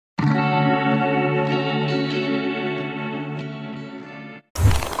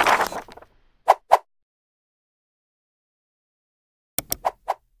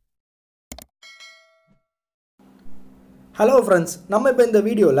Hello friends, நம்ம இப்போ இந்த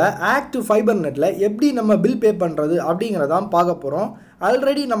வீடியோல ஆக்டிவ் ஃபைபர்நெட்ல எப்படி நம்ம பில் பே பண்றது அப்படிங்கறத பார்க்க போறோம்.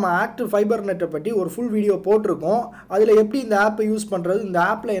 ஆல்ரெடி நம்ம ஆக்டிவ் ஃபைபர்நெட்டை பத்தி ஒரு full வீடியோ போட்டுருக்கோம். அதுல எப்படி இந்த ஆப்பை யூஸ் பண்றது, இந்த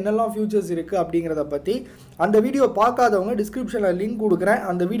ஆப்ல என்னெல்லாம் ஃபீச்சர்ஸ் இருக்கு அப்படிங்கறத பத்தி அந்த வீடியோ பார்க்காதவங்க டிஸ்கிரிப்ஷன்ல லிங்க் கொடுக்கிறேன்.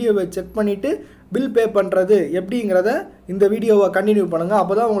 அந்த வீடியோவை செக் பண்ணிட்டு பில் பே பண்றது எப்படிங்கறத இந்த வீடியோவை கண்டினியூ பண்ணுங்க.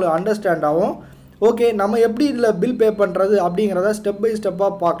 அப்பதான் உங்களுக்கு அண்டர்ஸ்டாண்ட் ஆகும். ஓகே, நம்ம எப்படி இதில் பில் பே பண்ணுறது அப்படிங்கிறத ஸ்டெப் பை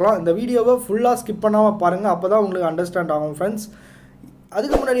ஸ்டெப்பாக பார்க்கலாம். இந்த வீடியோவை ஃபுல்லாக ஸ்கிப் பண்ணாமல் பாருங்கள், அப்போ தான் உங்களுக்கு அண்டர்ஸ்டாண்ட் ஆகும் ஃப்ரெண்ட்ஸ்.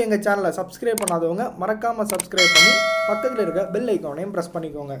 அதுக்கு முன்னாடி எங்கள் சேனலை சப்ஸ்கிரைப் பண்ணாதவங்க மறக்காமல் சப்ஸ்கிரைப் பண்ணி பக்கத்தில் இருக்க பெல் ஐக்கானையும் ப்ரெஸ்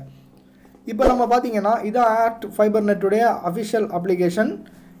பண்ணிக்கோங்க. இப்போ நம்ம பார்த்தீங்கன்னா இதான் ஆக்டிவ் ஃபைபர்நெட்டுடைய அஃபிஷியல் அப்ளிகேஷன்.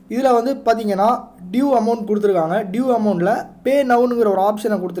 இதில் வந்து பார்த்தீங்கன்னா டியூ அமௌண்ட் கொடுத்துருக்காங்க. டியூ அமௌண்ட்டில் பே நவுங்கிற ஒரு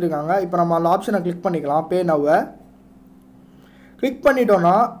ஆப்ஷனை கொடுத்துருக்காங்க. இப்போ நம்ம அந்த ஆப்ஷனை கிளிக் பண்ணிக்கலாம். பே நவ்வை கிளிக்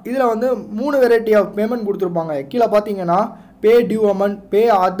பண்ணிட்டோன்னா இதில் வந்து 3 வெரைட்டி ஆஃப் பேமெண்ட் கொடுத்துருப்பாங்க. கீழே பார்த்தீங்கன்னா பே டியூ அமௌண்ட், பே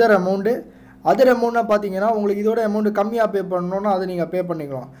அதர் அமௌண்ட்டு. அதர் அமௌண்ட்னா பார்த்தீங்கன்னா உங்களுக்கு இதோட அமௌண்ட்டு கம்மியாக பே பண்ணணுன்னா அதை நீங்கள் பே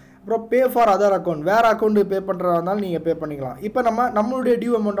பண்ணிக்கலாம். அப்புறம் பே ஃபார் அதர் அக்கௌண்ட், வேறு அக்கௌண்ட்டு பே பண்ணுறதா இருந்தாலும் நீங்கள் பே பண்ணிக்கலாம். இப்போ நம்மளுடைய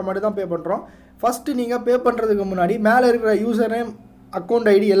டியூ அமௌண்ட்டை மட்டும் தான் பே பண்ணுறோம். ஃபஸ்ட்டு நீங்கள் பே பண்ணுறதுக்கு முன்னாடி மேலே இருக்கிற யூசர் நேம்,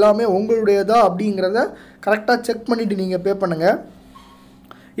 அக்கௌண்ட் ஐடி எல்லாமே உங்களுடையதா அப்படிங்கிறத கரெக்டாக செக் பண்ணிவிட்டு நீங்கள் பே பண்ணுங்கள்.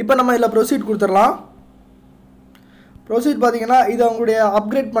 இப்போ நம்ம இதில் ப்ரொசீட் கொடுத்துடலாம். ப்ரொசீட் பார்த்தீங்கன்னா இதை உங்களுடைய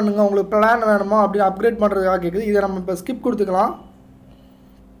அப்கிரேட் பண்ணுங்கள், உங்களுக்கு பிளான் வேணுமா அப்படின்னு அப்கிரேட் பண்ணுறதுக்காக கேட்குது. இதை நம்ம இப்போ ஸ்கிப் கொடுத்துக்கலாம்.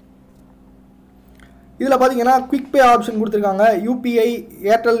 இதில் பார்த்தீங்கன்னா குவிக் பே ஆப்ஷன் கொடுத்துருக்காங்க. யூபிஐ,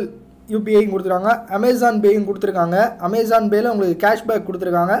 ஏர்டெல் யூபிஐயும் கொடுத்துருக்காங்க. அமேசான் பேயும் கொடுத்துருக்காங்க. அமேசான் பேயில் உங்களுக்கு கேஷ்பேக்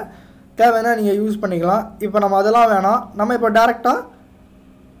கொடுத்துருக்காங்க. தேவைன்னா நீங்கள் யூஸ் பண்ணிக்கலாம். இப்போ நம்ம அதெல்லாம் வேணாம். நம்ம இப்போ டேரெக்டாக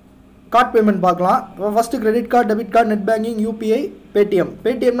கார்ட் பேமெண்ட் பார்க்கலாம். இப்போ first credit card, debit card, net banking, UPI, Paytm.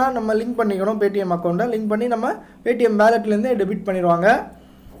 பேடிஎம்னா நம்ம லிங்க் பண்ணிக்கணும். பேடிஎம் அக்கௌண்ட்டை லிங்க் பண்ணி நம்ம பேடிஎம் வேலெட்லேருந்து டெபிட் பண்ணிடுவாங்க.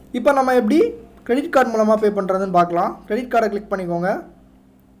 இப்போ நம்ம எப்படி கிரெடிட் கார்டு மூலமாக பே பண்ணுறதுன்னு பார்க்கலாம். கிரெடிட் கார்டை கிளிக் பண்ணிக்கோங்க.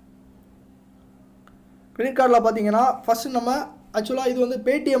 கிரெடிட் கார்டில் பார்த்தீங்கன்னா ஃபஸ்ட்டு நம்ம ஆக்சுவலாக இது வந்து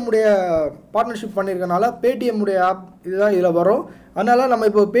பேடிஎம் உடைய பார்ட்னர்ஷிப் பண்ணியிருக்கனால பேடிஎம் உடைய ஆப் இதுதான் இதில் வரும். அதனால் நம்ம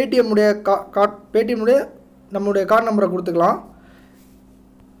இப்போ பேடிஎம் உடைய பேடிஎம் உடைய நம்மளுடைய கார்டு நம்பரை கொடுத்துக்கலாம்.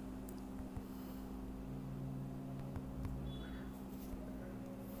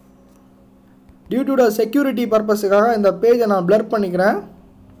 டியூ டு த செக்யூரிட்டி பர்பஸுக்காக இந்த பேஜை நான் பிளர் பண்ணிக்கிறேன்.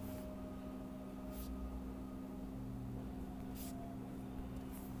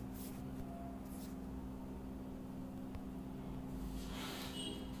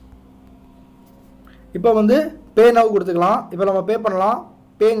 இப்போ வந்து பே நவ் கொடுத்துக்கலாம். இப்போ நம்ம பே பண்ணலாம்.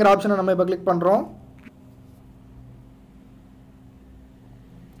 பேங்கிற ஆப்ஷனை நம்ம இப்போ கிளிக் பண்ணுறோம்.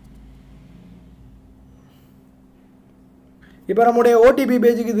 இப்போ நம்முடைய ஓடிபி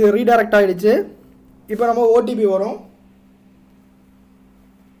பேஜுக்கு இது ரீடைரக்ட் ஆகிடுச்சு. இப்போ நம்ம ஓடிபி வரும்.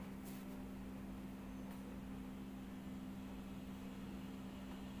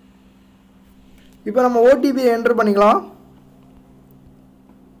 இப்போ நம்ம ஓடிபி என்டர் பண்ணிக்கலாம்.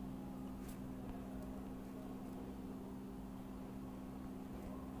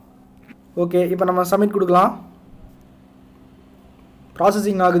 ஓகே, இப்போ நம்ம சப்மிட் கொடுக்கலாம்.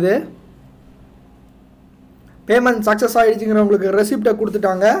 ப்ராசஸிங் ஆகுது. பேமெண்ட் சக்ஸஸ் ஆகிடுச்சுங்கிற உங்களுக்கு ரெசிப்டை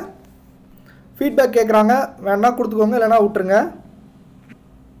கொடுத்துட்டாங்க. ஃபீட்பேக் கேட்குறாங்க, வேணா கொடுத்துக்கோங்க, இல்லைனா விட்டுருங்க.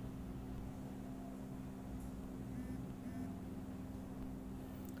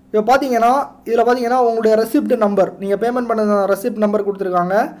 இப்போ பார்த்தீங்கன்னா இதில் பார்த்தீங்கன்னா உங்களுடைய ரெசிப்ட் நம்பர், நீங்கள் பேமெண்ட் பண்ண ரெசிப்ட் நம்பர்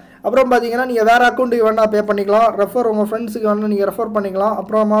கொடுத்துருக்காங்க. அப்புறம் பார்த்தீங்கன்னா நீங்கள் வேறு அக்கௌண்ட்டுக்கு வேணால் பே பண்ணிக்கலாம். உங்கள் ஃப்ரெண்ட்ஸுக்கு வேணால் நீங்கள் ரெஃபர் பண்ணிக்கலாம்.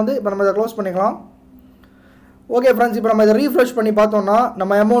 அப்புறமா வந்து இப்போ நம்ம இதை க்ளோஸ் பண்ணிக்கலாம். ஓகே ஃப்ரெண்ட்ஸ், இப்போ நம்ம இதை ரீஃப்ரெஷ் பண்ணி பார்த்தோம்னா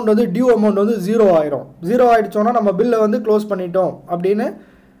நம்ம அமௌண்ட் வந்து டியூ அமௌண்ட் வந்து 0 ஆயிரும். 0 ஆகிடுச்சோன்னா நம்ம பில்லை வந்து க்ளோஸ் பண்ணிட்டோம் அப்படின்னு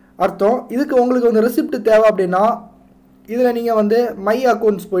அர்த்தம். இதுக்கு உங்களுக்கு வந்து ரெசிப்ட் தேவை அப்படின்னா இதில் நீங்கள் வந்து மை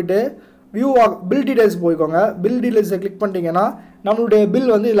அக்கௌண்ட்ஸ் போய்ட்டு பில் டீடைல்ஸ் போய்க்கோங்க. பில் டீடைல்ஸை கிளிக் பண்ணிட்டீங்கன்னா நம்மளுடைய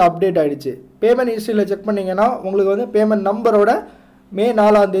பில் வந்து இதில் அப்டேட் ஆகிடுச்சு. பேமெண்ட் ஹிஸ்ட்ரியில் செக் பண்ணிங்கன்னா உங்களுக்கு வந்து பேமெண்ட் நம்பரோட மே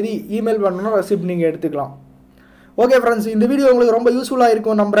 4ஆம் தேதி இமெயில் பண்ணணும் ரெசிப்ட் நீங்கள் எடுத்துக்கலாம். ஓகே ஃப்ரெண்ட்ஸ், இந்த வீடியோ உங்களுக்கு ரொம்ப யூஸ்ஃபுல்லாக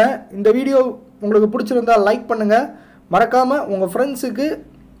இருக்கும் நம்புகிறேன். இந்த வீடியோ உங்களுக்கு பிடிச்சிருந்தால் லைக் பண்ணுங்கள். மறக்காமல் உங்கள் ஃப்ரெண்ட்ஸுக்கு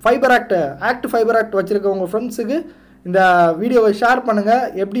ஆக்டிவ் ஃபைபர் ஆக்ட் வச்சுருக்க உங்கள் ஃப்ரெண்ட்ஸுக்கு இந்த வீடியோவை ஷேர் பண்ணுங்கள்.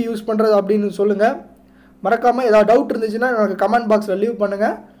 எப்படி யூஸ் பண்ணுறது அப்படின்னு சொல்லுங்கள். மறக்காமல் ஏதாவது டவுட் இருந்துச்சுன்னா எனக்கு கமெண்ட் பாக்ஸில் லீவ்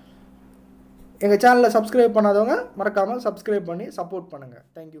பண்ணுங்கள். எங்கள் சேனலில் சப்ஸ்கிரைப் பண்ணாதவங்க மறக்காமல் சப்ஸ்கிரைப் பண்ணி சப்போர்ட் பண்ணுங்கள்.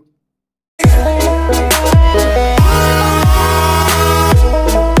 தேங்க்யூ.